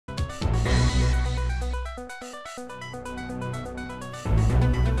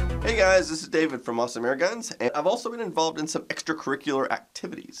Hey guys, this is David from Awesome Air Guns, and I've also been involved in some extracurricular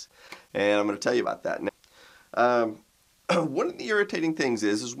activities, and I'm going to tell you about that now. One of the irritating things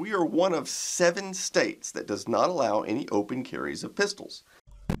is we are one of 7 states that does not allow any open carries of pistols.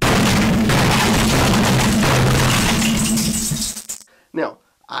 Now,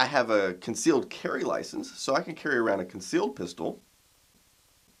 I have a concealed carry license, so I can carry around a concealed pistol,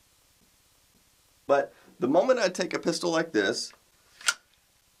 but the moment I take a pistol like this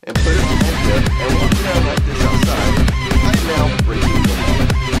and put it on my hip and walk around like this outside, I'm now breaking the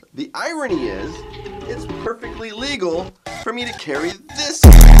law. The irony is, it's perfectly legal for me to carry this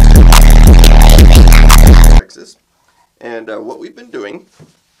Texas. And what we've been doing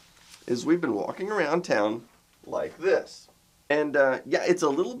is we've been walking around town like this. And yeah, it's a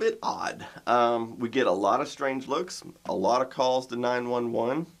little bit odd. We get a lot of strange looks, a lot of calls to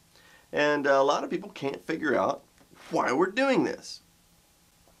 911, and a lot of people can't figure out why we're doing this.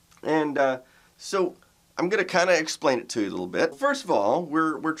 And so I'm going to kind of explain it to you a little bit. First of all,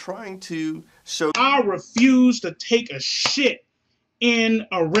 we're trying to show I refuse to take a shit in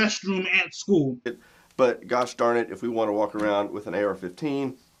a restroom at school. But gosh darn it, if we want to walk around with an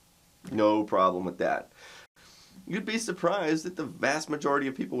AR-15, no problem with that. You'd be surprised that the vast majority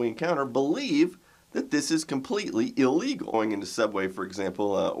of people we encounter believe that this is completely illegal. Going into Subway, for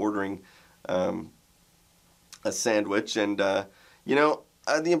example, ordering a sandwich, and you know,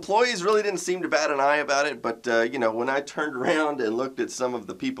 the employees really didn't seem to bat an eye about it, but you know, when I turned around and looked at some of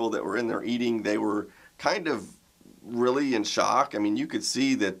the people that were in there eating, they were kind of really in shock. I mean, you could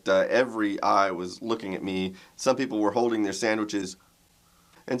see that every eye was looking at me. Some people were holding their sandwiches,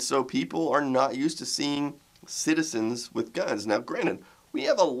 and so people are not used to seeing citizens with guns. Now, granted, we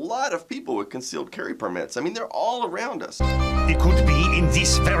have a lot of people with concealed carry permits. I mean, they're all around us. It could be in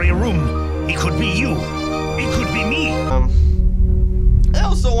this very room. It could be you. It could be me. I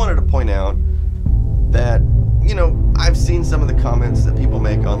also wanted to point out that, you know, I've seen some of the comments that people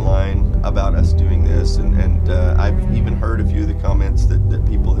make online about us doing this, and I've even heard a few of the comments that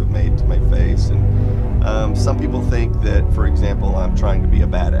people have made to my face, and some people think that, for example, I'm trying to be a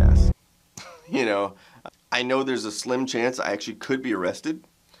badass. You know, I know there's a slim chance I actually could be arrested,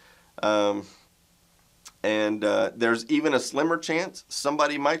 and there's even a slimmer chance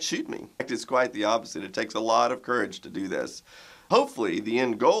somebody might shoot me. In fact, it's quite the opposite. It takes a lot of courage to do this. Hopefully, the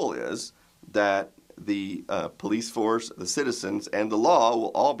end goal is that the police force, the citizens, and the law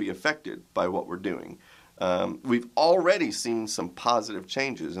will all be affected by what we're doing. We've already seen some positive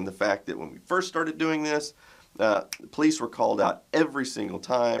changes in the fact that when we first started doing this, the police were called out every single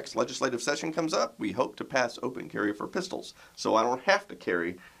time. Next legislative session comes up, we hope to pass open carry for pistols, so I don't have to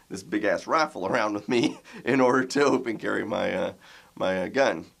carry this big-ass rifle around with me in order to open carry my, my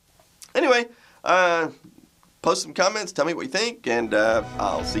gun. Anyway, post some comments, tell me what you think, and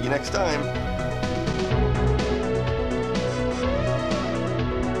I'll see you next time.